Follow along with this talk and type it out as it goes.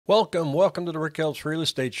Welcome to the Rick Helps Real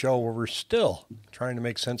Estate Show, where we're still trying to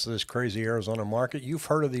make sense of this crazy Arizona market. You've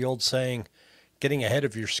heard of the old saying, getting ahead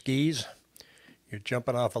of your skis. You're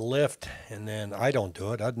jumping off a lift, and then I don't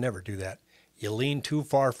do it. I'd never do that. You lean too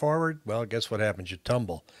far forward, well, guess what happens? You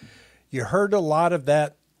tumble. You heard a lot of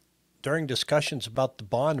that during discussions about the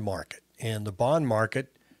bond market, and the bond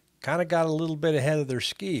market kind of got a little bit ahead of their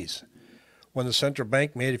skis. When the central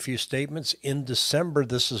bank made a few statements in December,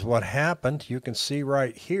 this is what happened. You can see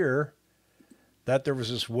right here that there was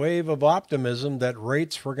this wave of optimism that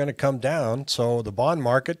rates were going to come down. So the bond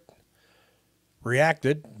market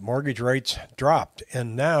reacted, mortgage rates dropped,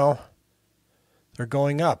 and now they're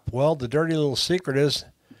going up. Well, the dirty little secret is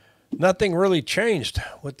nothing really changed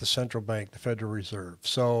with the central bank, the Federal Reserve.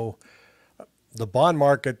 So the bond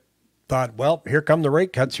market thought, well, here come the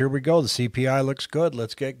rate cuts. Here we go. The CPI looks good.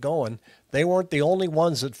 Let's get going. They weren't the only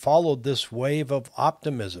ones that followed this wave of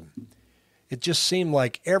optimism. It just seemed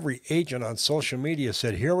like every agent on social media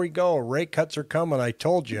said, here we go. Rate cuts are coming. I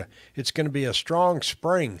told you it's going to be a strong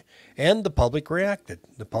spring. And the public reacted.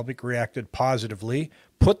 The public reacted positively,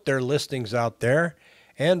 put their listings out there,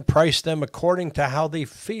 and priced them according to how they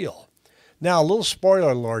feel. Now, a little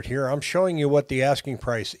spoiler alert here. I'm showing you what the asking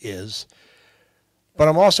price is. But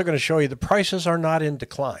I'm also going to show you the prices are not in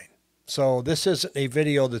decline. So this isn't a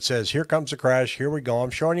video that says, here comes a crash, here we go. I'm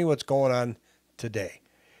showing you what's going on today.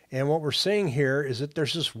 And what we're seeing here is that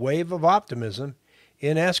there's this wave of optimism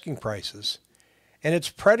in asking prices. And it's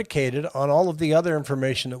predicated on all of the other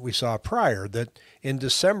information that we saw prior, that in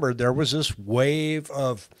December there was this wave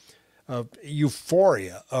of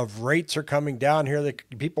euphoria of rates are coming down here.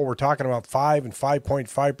 That people were talking about 5 and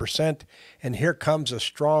 5.5%, and here comes a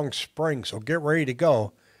strong spring. So get ready to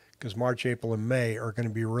go, because March, April, and May are going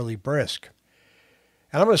to be really brisk.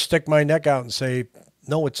 And I'm going to stick my neck out and say,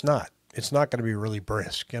 no, it's not. It's not going to be really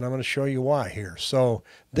brisk, and I'm going to show you why here. So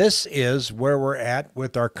this is where we're at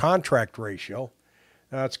with our contract ratio.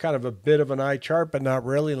 Now, it's kind of a bit of an eye chart, but not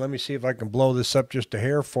really. Let me see if I can blow this up just a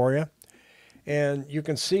hair for you. And you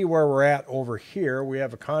can see where we're at over here. We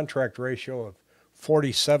have a contract ratio of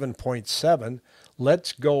 47.7.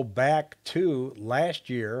 Let's go back to last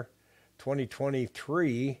year,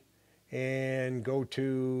 2023, and go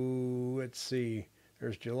to, let's see,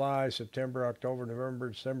 there's July, September, October, November,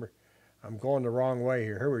 December. I'm going the wrong way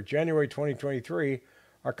here. Here we're January 2023.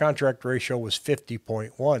 Our contract ratio was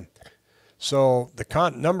 50.1. So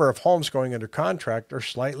the number of homes going under contract are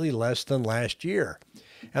slightly less than last year.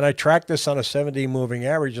 And I tracked this on a 7-day moving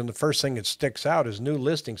average, and the first thing that sticks out is new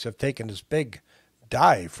listings have taken this big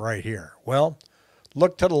dive right here. Well,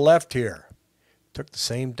 look to the left here. Took the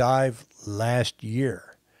same dive last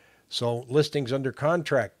year. So listings under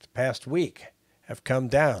contract the past week have come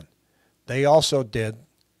down. They also did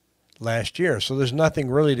last year. So there's nothing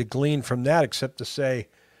really to glean from that except to say,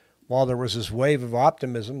 while there was this wave of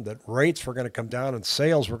optimism that rates were going to come down and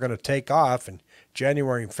sales were going to take off, and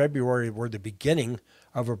January and February were the beginning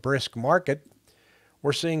of a brisk market,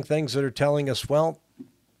 we're seeing things that are telling us, well,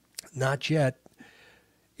 not yet.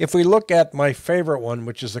 If we look at my favorite one,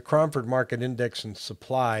 which is the Cromford Market Index and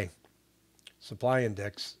Supply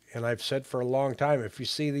Index, and I've said for a long time, if you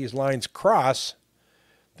see these lines cross,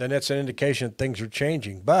 then that's an indication that things are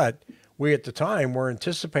changing. But we at the time were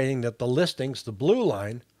anticipating that the listings, the blue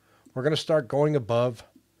line, were going to start going above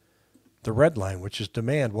the red line, which is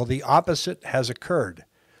demand. Well, the opposite has occurred.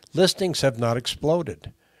 Listings have not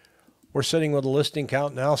exploded. We're sitting with a listing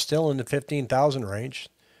count now still in the 15,000 range,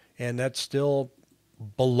 and that's still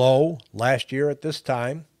below last year at this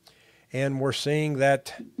time. And we're seeing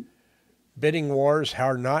that bidding wars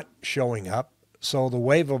are not showing up. So the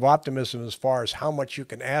wave of optimism as far as how much you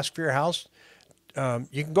can ask for your house,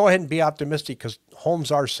 you can go ahead and be optimistic because homes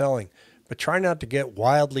are selling, but try not to get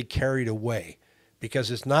wildly carried away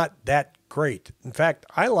because it's not that great. In fact,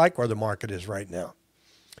 I like where the market is right now.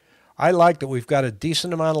 I like that we've got a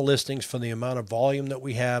decent amount of listings for the amount of volume that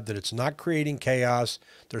we have, that it's not creating chaos.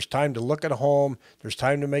 There's time to look at a home. There's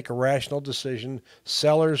time to make a rational decision.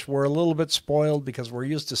 Sellers were a little bit spoiled because we're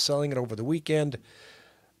used to selling it over the weekend.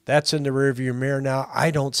 That's in the rearview mirror now. I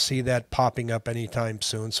don't see that popping up anytime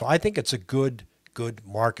soon. So I think it's a good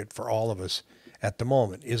market for all of us at the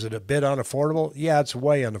moment. Is it a bit unaffordable? Yeah, it's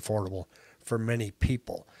way unaffordable for many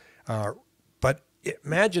people. But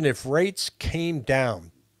imagine if rates came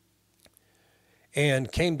down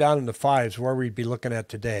and came down in the fives, where we'd be looking at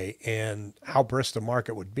today and how brisk the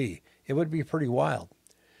market would be. It would be pretty wild.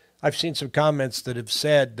 I've seen some comments that have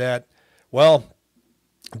said that, well,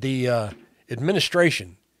 the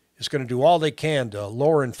administration is going to do all they can to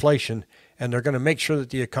lower inflation, and they're going to make sure that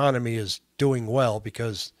the economy is doing well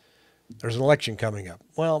because there's an election coming up.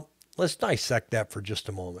 Well, let's dissect that for just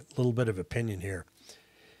a moment. A little bit of opinion here.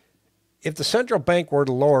 If the central bank were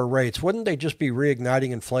to lower rates, wouldn't they just be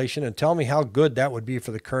reigniting inflation? And tell me how good that would be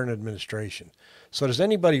for the current administration. So does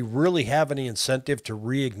anybody really have any incentive to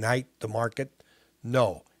reignite the market?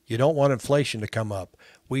 No. You don't want inflation to come up.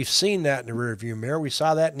 We've seen that in the rearview mirror. We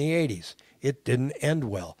saw that in the 80s. It didn't end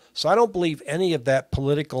well. So I don't believe any of that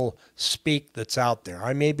political speak that's out there.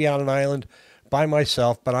 I may be on an island by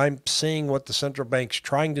myself, but I'm seeing what the central bank's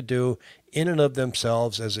trying to do in and of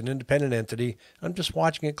themselves as an independent entity. I'm just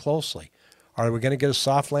watching it closely. Are we going to get a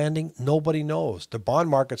soft landing? Nobody knows. The bond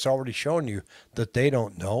market's already shown you that they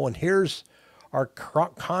don't know. And here's our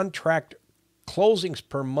contract closings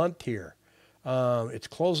per month here. It's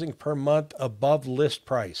closing per month above list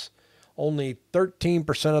price. Only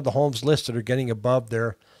 13% of the homes listed are getting above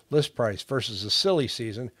their list price versus a silly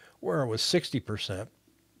season where it was 60%.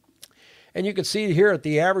 And you can see here that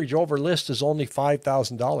the average over list is only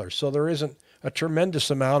 $5,000. So there isn't a tremendous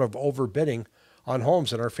amount of overbidding on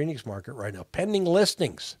homes in our Phoenix market right now. Pending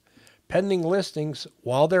listings,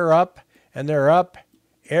 while they're up, and they're up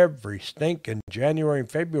every stink in January and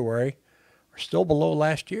February, are still below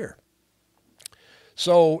last year.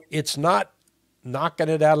 So it's not knocking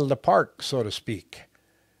it out of the park, so to speak.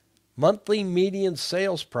 Monthly median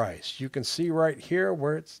sales price. You can see right here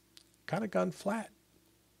where it's kind of gone flat.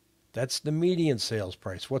 That's the median sales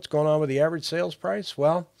price. What's going on with the average sales price?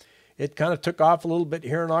 Well, it kind of took off a little bit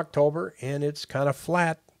here in October, and it's kind of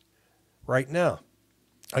flat right now.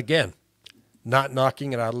 Again, not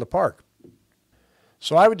knocking it out of the park.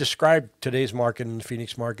 So I would describe today's market in the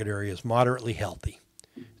Phoenix market area as moderately healthy.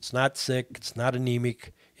 It's not sick. It's not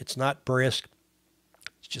anemic. It's not brisk.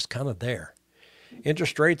 It's just kind of there.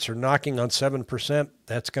 Interest rates are knocking on 7%.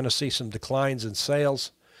 That's going to see some declines in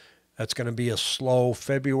sales. That's going to be a slow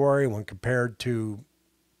February when compared to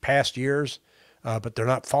past years, but they're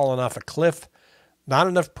not falling off a cliff. Not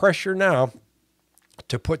enough pressure now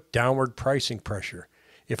to put downward pricing pressure.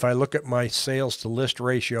 If I look at my sales to list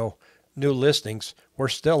ratio, new listings, we're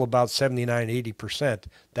still about 79–80%.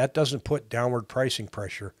 That doesn't put downward pricing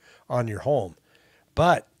pressure on your home.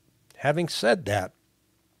 But having said that,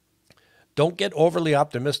 don't get overly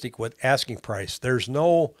optimistic with asking price. There's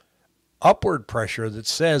no upward pressure that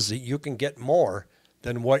says that you can get more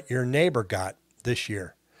than what your neighbor got this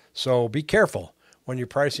year. So be careful when you're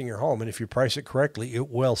pricing your home. And if you price it correctly, it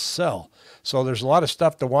will sell. So there's a lot of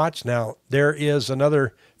stuff to watch. Now, there is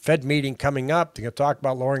another Fed meeting coming up. They're going to talk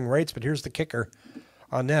about lowering rates, but here's the kicker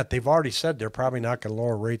on that. They've already said they're probably not going to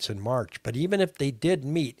lower rates in March. But even if they did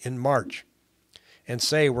meet in March and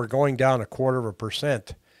say we're going down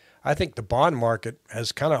 1/4%, I think the bond market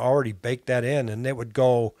has kind of already baked that in, and it would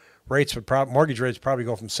go, mortgage rates probably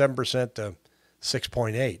go from 7% to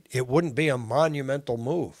 6.8. It wouldn't be a monumental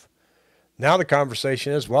move. Now the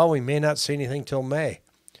conversation is, well, we may not see anything till May.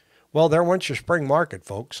 Well, there went your spring market,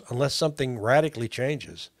 folks, unless something radically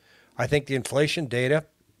changes. I think the inflation data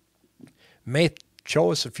may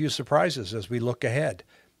show us a few surprises as we look ahead.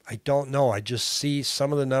 I don't know. I just see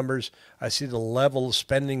some of the numbers. I see the level of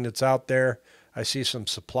spending that's out there. I see some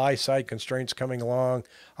supply side constraints coming along.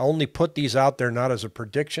 I only put these out there not as a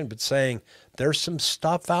prediction, but saying there's some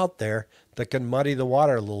stuff out there that can muddy the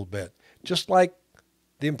water a little bit. Just like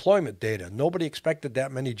the employment data. Nobody expected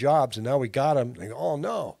that many jobs, and now we got them. They go, oh,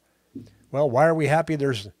 no. Well, why are we happy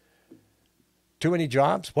there's too many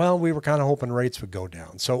jobs? Well, we were kind of hoping rates would go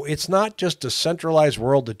down. So it's not just a centralized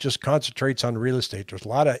world that just concentrates on real estate. There's a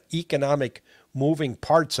lot of economic moving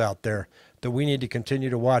parts out there that we need to continue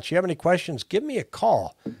to watch. If you have any questions, give me a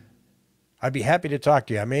call. I'd be happy to talk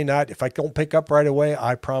to you. I may not. If I don't pick up right away,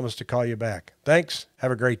 I promise to call you back. Thanks.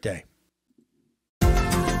 Have a great day.